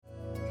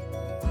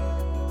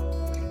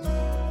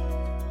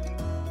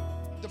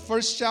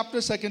first chapter,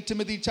 2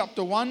 Timothy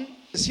chapter 1.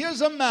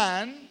 Here's a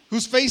man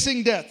who's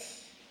facing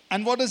death.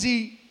 And what does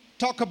he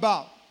talk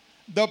about?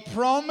 The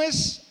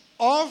promise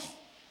of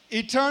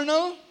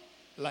eternal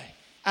life.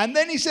 And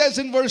then he says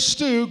in verse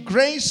 2,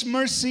 grace,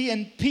 mercy,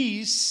 and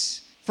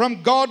peace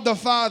from God the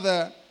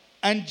Father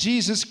and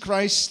Jesus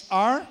Christ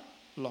our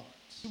Lord.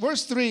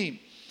 Verse 3,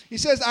 he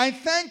says, I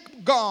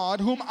thank God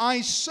whom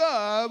I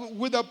serve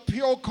with a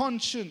pure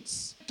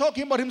conscience.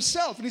 Talking about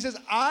himself. And he says,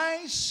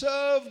 I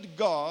served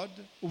God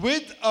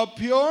with a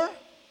pure.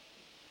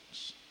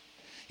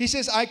 He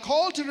says, I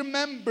call to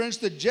remembrance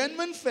the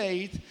genuine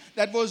faith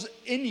that was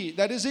in you,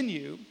 that is in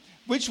you,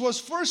 which was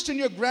first in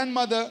your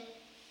grandmother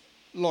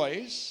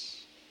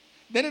Lois,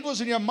 then it was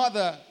in your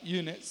mother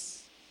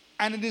Eunice,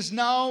 and it is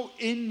now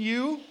in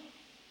you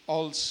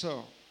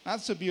also.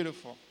 That's so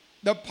beautiful.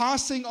 The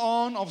passing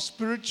on of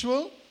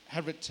spiritual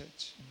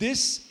heritage.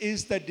 This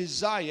is the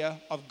desire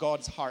of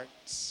God's heart.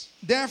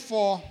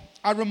 Therefore,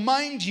 I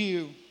remind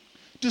you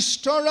to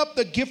stir up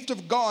the gift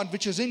of God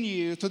which is in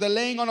you through the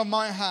laying on of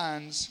my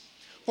hands.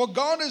 For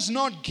God has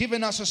not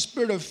given us a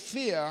spirit of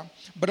fear,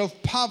 but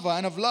of power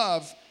and of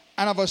love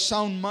and of a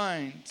sound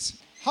mind.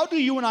 How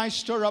do you and I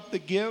stir up the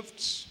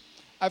gifts?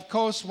 Of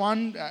course,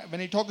 when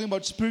you're talking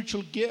about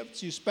spiritual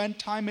gifts, you spend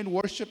time in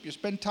worship, you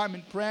spend time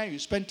in prayer, you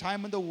spend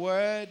time in the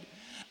Word,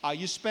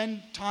 you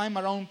spend time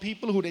around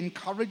people who would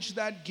encourage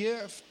that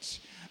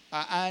gift,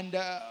 and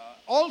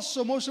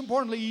also, most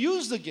importantly,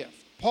 use the gift.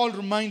 Paul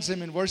reminds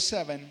him in verse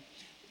 7,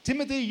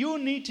 Timothy, you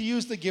need to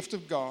use the gift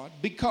of God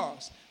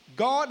because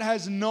God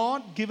has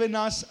not given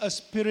us a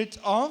spirit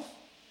of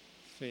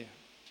fear,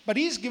 but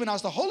He's given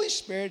us the Holy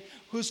Spirit,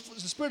 who's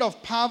the spirit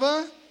of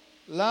power,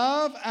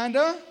 love, and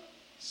a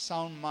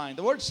sound mind.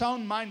 The word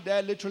sound mind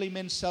there literally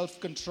means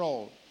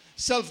self-control,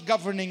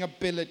 self-governing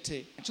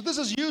ability. So this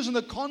is used in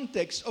the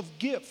context of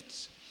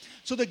gifts.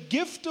 So the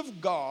gift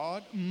of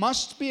God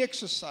must be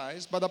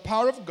exercised by the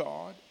power of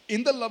God,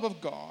 in the love of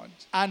God,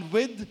 and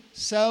with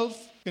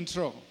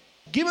self-control.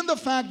 Given the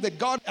fact that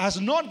God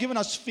has not given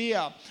us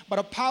fear, but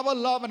a power,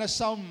 love, and a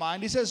sound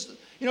mind, He says,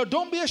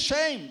 don't be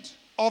ashamed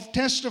of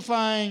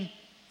testifying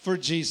for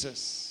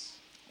Jesus.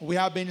 We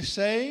have been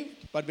saved,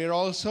 but we're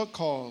also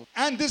called.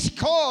 And this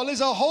call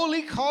is a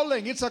holy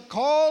calling. It's a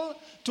call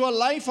to a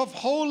life of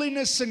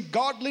holiness and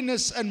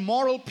godliness and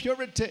moral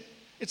purity.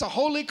 It's a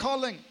holy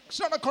calling. It's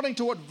not according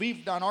to what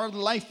we've done or the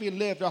life we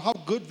lived or how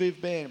good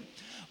we've been,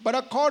 but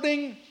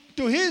according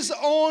to His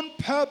own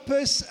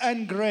purpose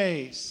and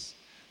grace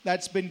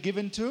that's been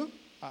given to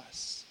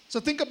us. So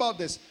think about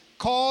this.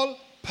 Call,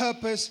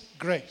 purpose,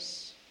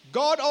 grace.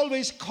 God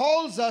always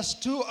calls us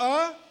to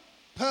a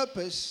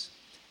purpose,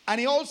 and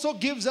He also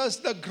gives us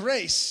the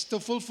grace to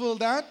fulfill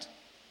that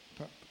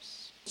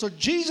purpose. So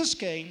Jesus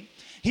came.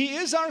 He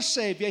is our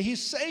Savior. He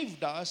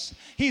saved us.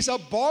 He's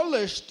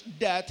abolished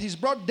death. He's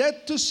brought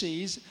death to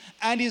cease.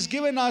 And He's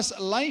given us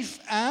life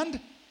and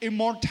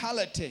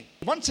immortality.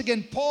 Once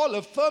again, Paul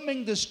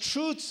affirming these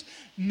truths,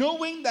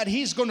 knowing that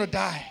he's going to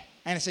die.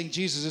 And saying,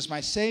 Jesus is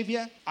my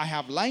Savior. I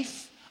have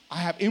life. I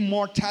have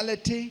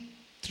immortality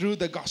through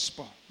the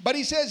gospel. But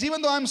he says,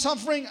 even though I'm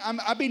suffering,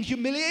 I've been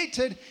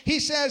humiliated, he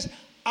says,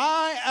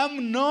 I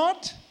am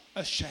not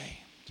ashamed.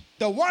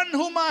 The one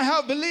whom I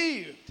have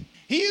believed,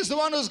 He is the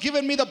one who's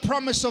given me the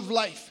promise of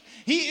life.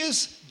 He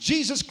is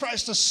Jesus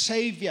Christ, the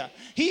Savior.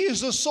 He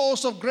is the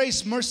source of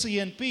grace, mercy,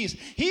 and peace.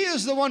 He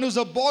is the one who's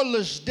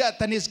abolished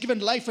death and has given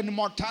life and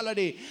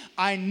immortality.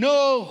 I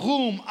know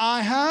whom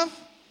I have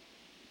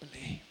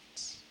believed.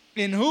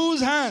 In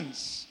whose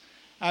hands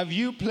have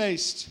you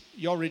placed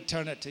your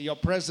eternity, your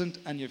present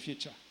and your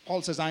future?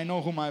 Paul says, I know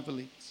whom I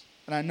believe.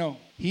 And I know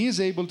He is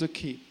able to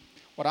keep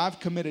what I've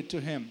committed to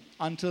Him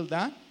until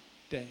that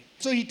day.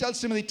 So he tells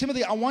Timothy,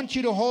 Timothy, I want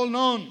you to hold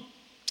on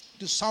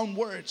to sound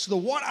words. So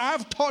what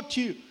I've taught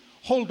you,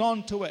 hold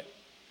on to it.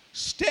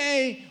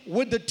 Stay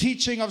with the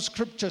teaching of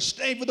Scripture.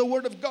 Stay with the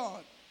Word of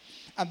God.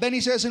 And then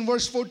he says in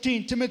verse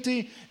 14,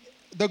 Timothy,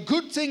 the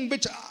good thing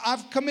which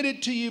I've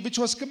committed to you, which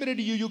was committed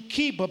to you, you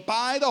keep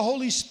by the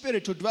Holy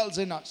Spirit who dwells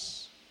in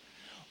us.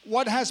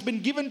 What has been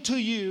given to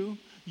you,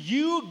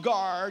 you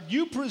guard,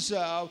 you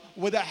preserve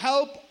with the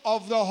help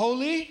of the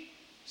Holy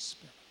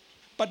Spirit.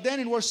 But then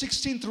in verse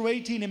 16 through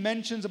 18, he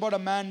mentions about a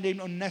man named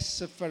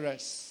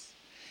Onesiphorus.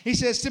 He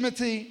says,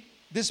 Timothy,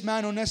 this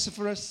man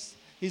Onesiphorus,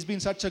 he's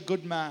been such a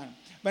good man.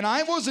 When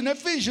I was in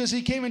Ephesus,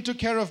 he came and took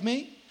care of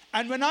me.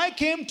 And when I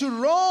came to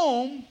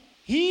Rome,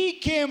 he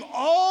came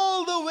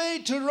all the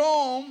way to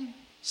Rome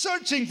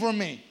searching for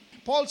me.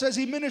 Paul says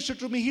he ministered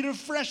to me, he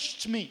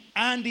refreshed me.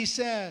 And he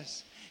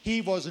says, he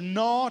was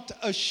not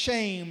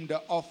ashamed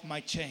of my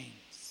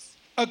chains.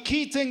 A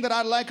key thing that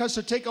I'd like us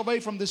to take away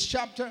from this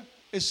chapter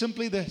is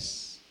simply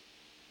this.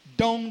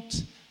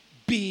 Don't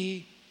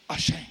be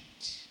ashamed.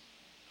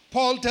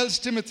 Paul tells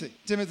Timothy,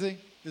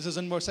 this is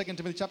in 2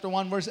 Timothy chapter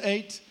 1, verse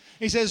 8.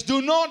 He says, do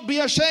not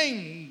be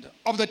ashamed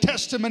of the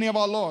testimony of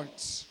our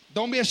Lords.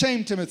 Don't be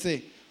ashamed,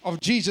 Timothy, of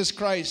Jesus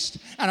Christ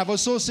and of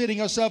associating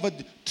yourself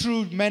with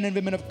true men and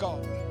women of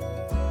God.